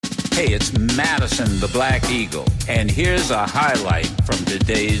Hey, it's Madison the Black Eagle, and here's a highlight from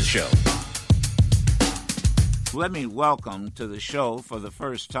today's show. Let me welcome to the show for the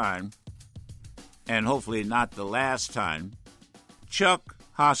first time, and hopefully not the last time, Chuck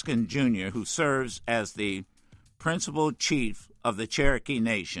Hoskin Jr., who serves as the principal chief of the Cherokee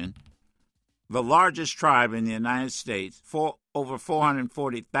Nation, the largest tribe in the United States, for over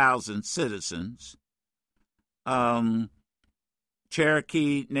 440,000 citizens.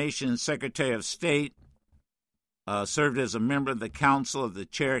 Cherokee Nation Secretary of State, served as a member of the Council of the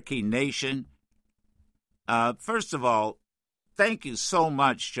Cherokee Nation. First of all, thank you so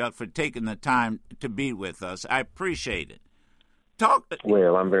much, Chuck, for taking the time to be with us. I appreciate it.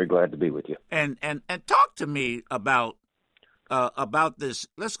 Well, I'm very glad to be with you. And talk to me about this.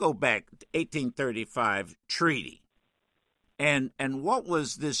 Let's go back to 1835 treaty. And what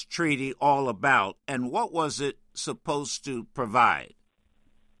was this treaty all about, and what was it supposed to provide?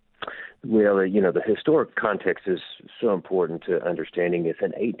 Well, the historic context is so important to understanding this.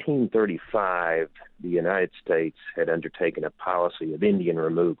 In 1835, the United States had undertaken a policy of Indian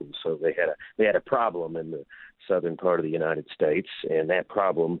removal. So they had a problem in the southern part of the United States, and that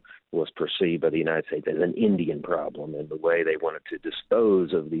problem was perceived by the United States as an Indian problem. And the way they wanted to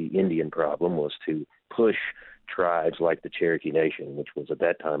dispose of the Indian problem was to push tribes like the Cherokee Nation, which was at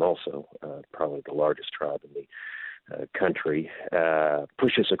that time also probably the largest tribe in the country,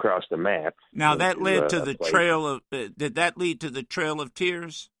 push us across the map. Now that led to the Trail of. Did that lead to the Trail of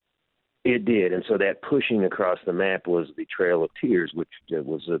Tears? It did, and so that pushing across the map was the Trail of Tears, which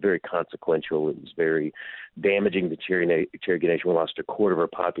was very consequential. It was very damaging to Cherokee Nation. We lost a quarter of our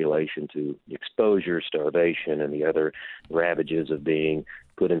population to exposure, starvation, and the other ravages of being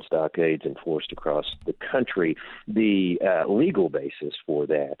put in stockades and forced across the country. The legal basis for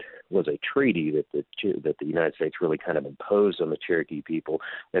that was a treaty that the United States really kind of imposed on the Cherokee people.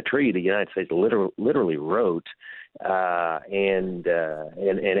 A treaty the United States literally wrote, and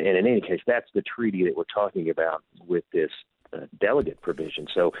in any case, that's the treaty that we're talking about with this delegate provision.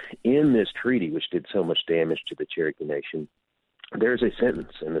 So in this treaty, which did so much damage to the Cherokee Nation, there's a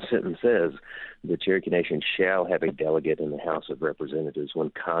sentence, and the sentence says, the Cherokee Nation shall have a delegate in the House of Representatives when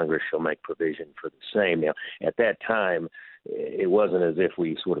Congress shall make provision for the same. Now, at that time, it wasn't as if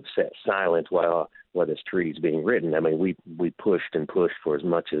we sort of sat silent while this treaty is being written. I mean, we pushed and pushed for as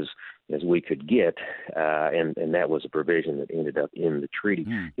much as we could get, and that was a provision that ended up in the treaty.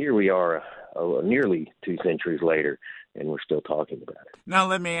 Here we are nearly 2 centuries later, and we're still talking about it. Now,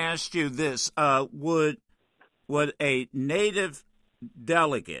 let me ask you this. Would a native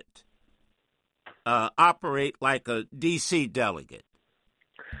delegate operate like a D.C. delegate?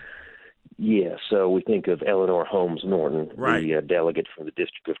 Yeah, so we think of Eleanor Holmes Norton, right, the delegate from the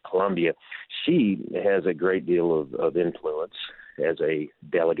District of Columbia. She has a great deal of influence as a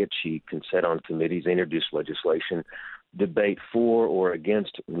delegate. She can sit on committees, introduce legislation, debate for or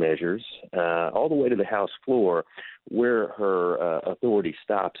against measures, all the way to the House floor. Where her authority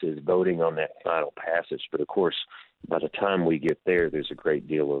stops is voting on that final passage. But, of course, by the time we get there, there's a great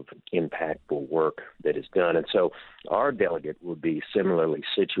deal of impactful work that is done. And so our delegate would be similarly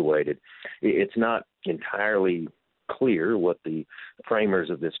situated. It's not entirely clear what the framers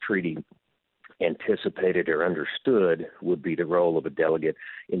of this treaty anticipated or understood would be the role of a delegate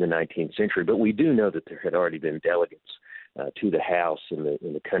in the 19th century. But we do know that there had already been delegates to the House in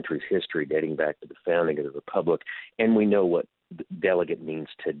the country's history dating back to the founding of the Republic. And we know what delegate means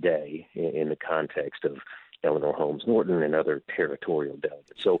today in the context of Eleanor Holmes Norton and other territorial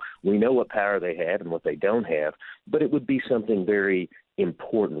delegates. So we know what power they have and what they don't have, but it would be something very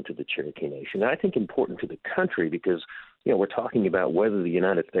important to the Cherokee Nation. And I think important to the country because, we're talking about whether the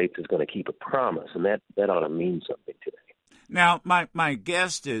United States is going to keep a promise, and that ought to mean something today. Now, my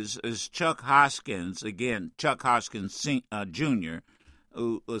guest is Chuck Hoskins, again, Chuck Hoskin Jr.,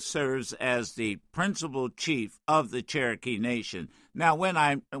 who serves as the principal chief of the Cherokee Nation. Now, when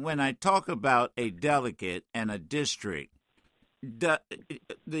I talk about a delegate and a district, the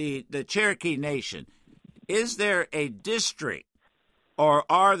Cherokee Nation, is there a district, or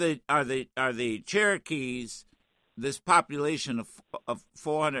are the Cherokees, this population of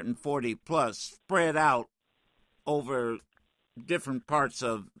 440 plus, spread out over different parts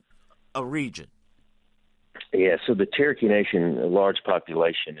of a region? Yeah, so the Cherokee Nation, a large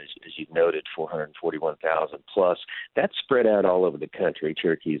population, as you've noted, 441,000 plus, that's spread out all over the country.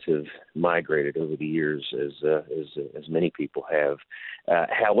 Cherokees have migrated over the years, as many people have.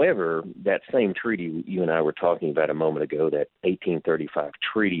 However, that same treaty you and I were talking about a moment ago, that 1835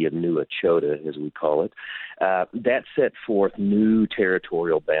 Treaty of New Echota, as we call it, that set forth new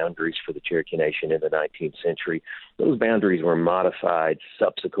territorial boundaries for the Cherokee Nation in the 19th century. Those boundaries were modified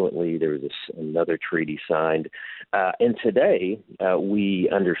subsequently. There was another treaty signed. And today, we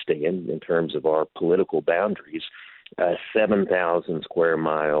understand, in terms of our political boundaries, 7,000 square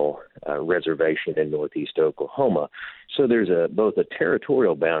mile reservation in northeast Oklahoma. So there's both a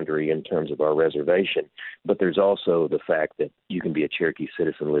territorial boundary in terms of our reservation, but there's also the fact that you can be a Cherokee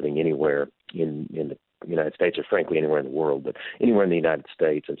citizen living anywhere in the United States, or frankly anywhere in the world, but anywhere in the United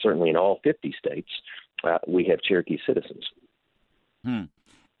States, and certainly in all 50 states, we have Cherokee citizens.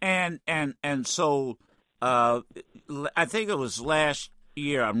 And so I think it was last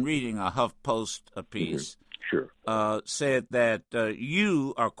year, I'm reading a HuffPost piece. Mm-hmm. Sure. Said that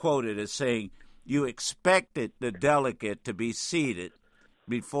you are quoted as saying you expected the delegate to be seated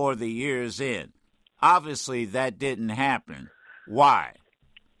before the year's end. Obviously, that didn't happen. Why?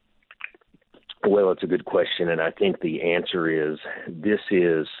 Well, it's a good question, and I think the answer is this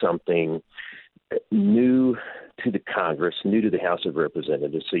is something new to the Congress, new to the House of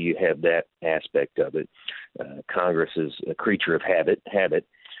Representatives, so you have that aspect of it. Congress is a creature of habit.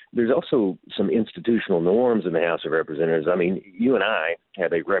 There's also some institutional norms in the House of Representatives. I mean, you and I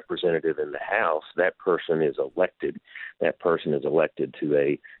have a representative in the House. That person is elected. That person is elected to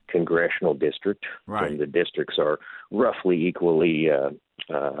a congressional district. Right. And the districts are roughly equally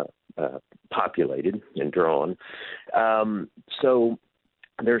populated and drawn. So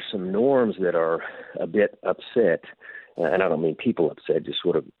there's some norms that are a bit upset, and I don't mean people upset, just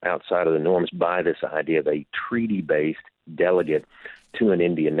sort of outside of the norms, by this idea of a treaty-based delegate to an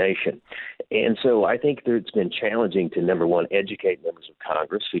Indian nation. And so I think that it's been challenging to, number one, educate members of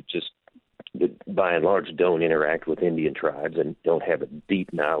Congress who just, by and large, don't interact with Indian tribes and don't have a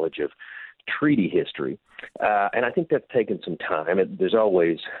deep knowledge of treaty history. And I think that's taken some time. There's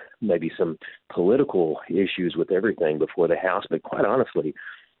always maybe some political issues with everything before the House, but quite honestly,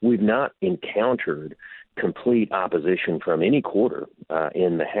 we've not encountered complete opposition from any quarter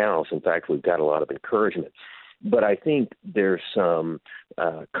in the House. In fact, we've got a lot of encouragement. But I think there's some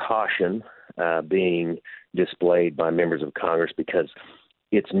caution being displayed by members of Congress because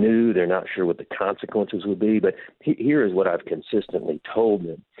it's new. They're not sure what the consequences would be. But here is what I've consistently told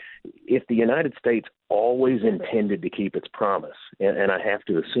them. If the United States always intended to keep its promise, and I have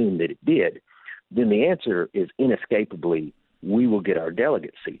to assume that it did, then the answer is inescapably we will get our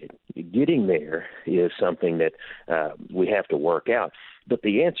delegates seated. Getting there is something that we have to work out. But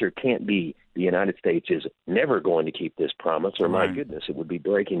the answer can't be the United States is never going to keep this promise, or my goodness, it would be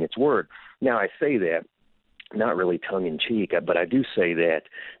breaking its word. Now, I say that not really tongue-in-cheek, but I do say that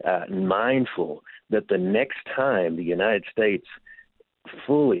mindful that the next time the United States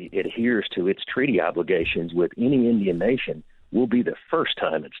fully adheres to its treaty obligations with any Indian nation will be the first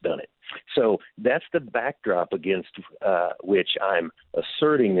time it's done it. So that's the backdrop against which I'm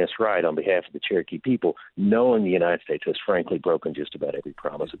asserting this right on behalf of the Cherokee people, knowing the United States has frankly broken just about every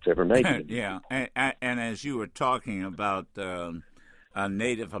promise it's ever made. Yeah, and as you were talking about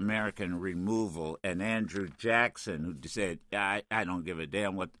Native American removal, and Andrew Jackson, who said, I don't give a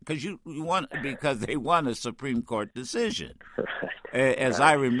damn what, because they won a Supreme Court decision. Right. As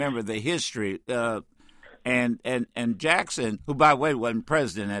I remember the history, and Jackson, who, by the way, wasn't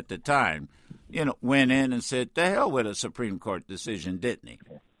president at the time, went in and said, "To hell with a Supreme Court decision," didn't he?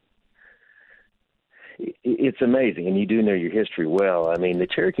 It's amazing, and you do know your history well. I mean, the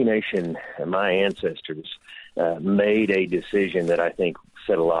Cherokee Nation, my ancestors, made a decision that I think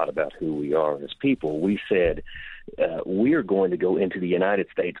said a lot about who we are as people. We said, we are going to go into the United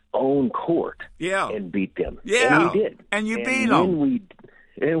States' own court and beat them. Yeah, and we did. And you beat them.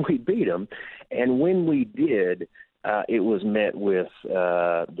 And we beat them. And when we did, it was met with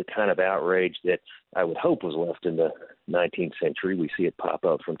the kind of outrage that I would hope was left in the 19th century. We see it pop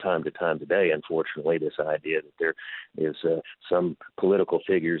up from time to time today, unfortunately, this idea that there is some political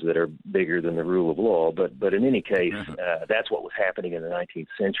figures that are bigger than the rule of law. But in any case, that's what was happening in the 19th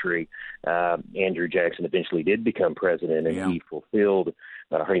century. Andrew Jackson eventually did become president, and he fulfilled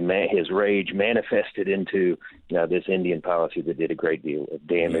his rage manifested into this Indian policy that did a great deal of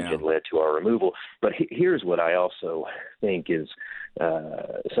damage and led to our removal. But here's what I also think is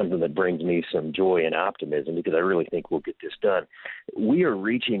something that brings me some joy and optimism, because I really think we'll get this done. We are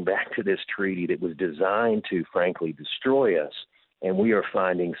reaching back to this treaty that was designed to, frankly, destroy us, and we are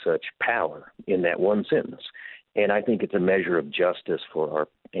finding such power in that one sentence. And I think it's a measure of justice for our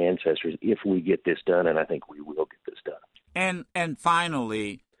ancestors if we get this done, and I think we will get this done. And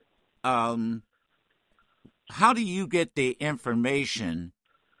finally, how do you get the information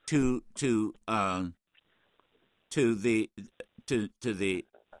to the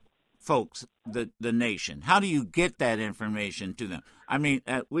folks, the nation? How do you get that information to them? I mean,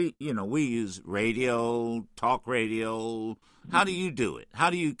 we use radio, talk radio. How do you do it?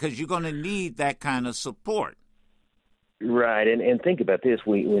 Because you're going to need that kind of support. Right, and think about this.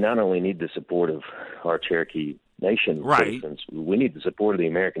 We not only need the support of our Cherokee Nation citizens, we need the support of the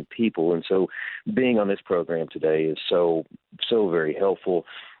American people. And so being on this program today is so very helpful.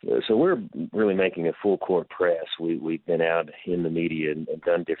 So we're really making a full court press. We've been out in the media and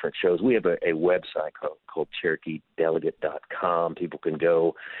done different shows. We have a website called CherokeeDelegate.com. People can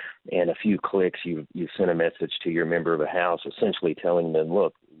go, and a few clicks, you send a message to your member of a house essentially telling them,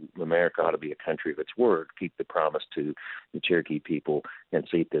 look, America ought to be a country of its word. Keep the promise to the Cherokee people and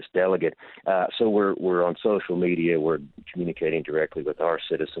seat this delegate. So we're on social media. We're communicating directly with our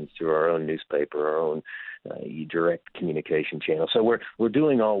citizens through our own newspaper, our own direct communication channel. So we're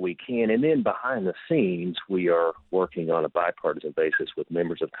doing all we can. And then behind the scenes, we are working on a bipartisan basis with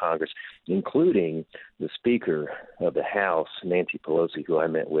members of Congress, including the Speaker of the House, Nancy Pelosi, who I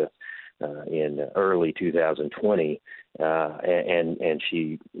met with in early 2020, and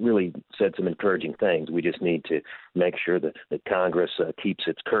she really said some encouraging things. We just need to make sure that Congress keeps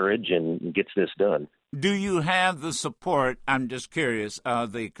its courage and gets this done. Do you have the support, I'm just curious,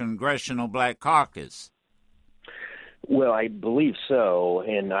 of the Congressional Black Caucus? Well, I believe so,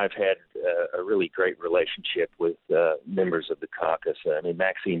 and I've had a really great relationship with members of the caucus. I mean,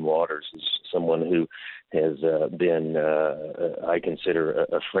 Maxine Waters is someone who has been, I consider,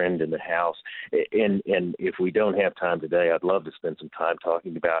 a friend in the House. And if we don't have time today, I'd love to spend some time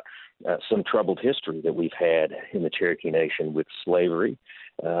talking about some troubled history that we've had in the Cherokee Nation with slavery,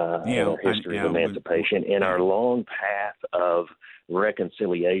 our history of emancipation, and our long path of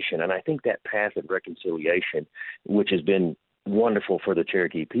reconciliation. And I think that path of reconciliation, which has been wonderful for the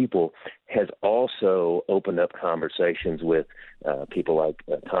Cherokee people, has also opened up conversations with people like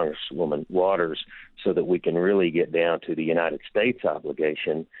Congresswoman Waters, so that we can really get down to the United States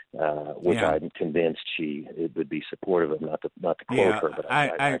obligation, which I'm convinced she would be supportive of. Not to quote her, but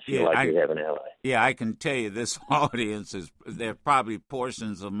I feel like we have an ally. Yeah, I can tell you this audience there are probably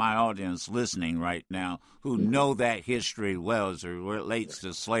portions of my audience listening right now who know that history well as it relates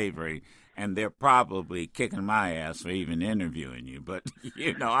to slavery. And they're probably kicking my ass for even interviewing you. But,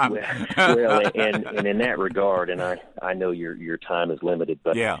 I'm... well, and in that regard, and I know your time is limited,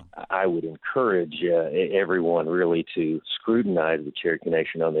 but I would encourage everyone really to scrutinize the Cherokee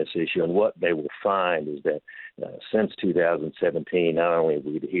Nation on this issue. And what they will find is that since 2017, not only have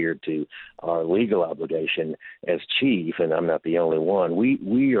we adhered to our legal obligation as chief, and I'm not the only one,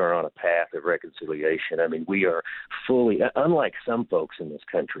 we are on a path of reconciliation. I mean, we are fully, unlike some folks in this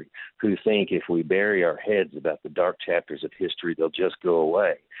country who think if we bury our heads about the dark chapters of history, they'll just go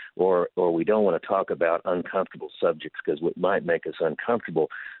away, or we don't want to talk about uncomfortable subjects because it might make us uncomfortable.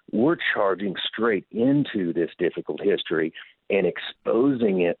 We're charging straight into this difficult history and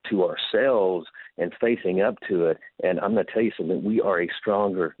exposing it to ourselves and facing up to it. And I'm going to tell you something, we are a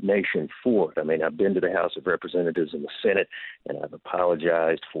stronger nation for it. I mean, I've been to the House of Representatives and the Senate, and I've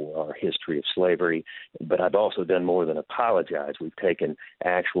apologized for our history of slavery, but I've also done more than apologize. We've taken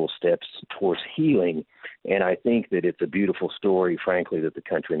actual steps towards healing, and I think that it's a beautiful story, frankly, that the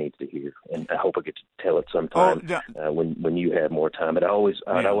country needs to hear. And I hope I get to tell it sometime when you have more time. But I'd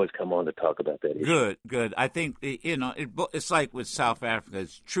always come on to talk about that issue. Good. I think, it's like with South Africa,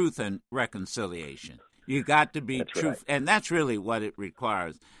 it's truth and reconciliation. You got to be truth, and that's really what it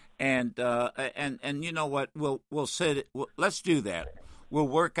requires. And you know what? We'll sit it. Let's do that. We'll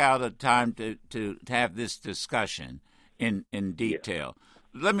work out a time to have this discussion in detail.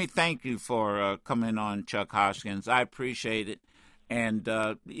 Yeah. Let me thank you for coming on, Chuck Hoskins. I appreciate it, and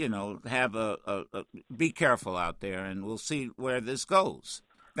have be careful out there, and we'll see where this goes.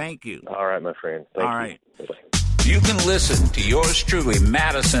 Thank you. All right, my friend. Thank you. All right. Bye-bye. You can listen to yours truly,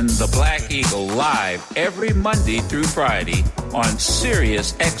 Madison the Black Eagle, live every Monday through Friday on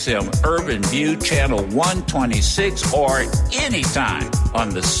Sirius XM Urban View Channel 126 or anytime on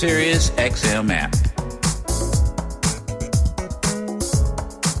the Sirius XM app.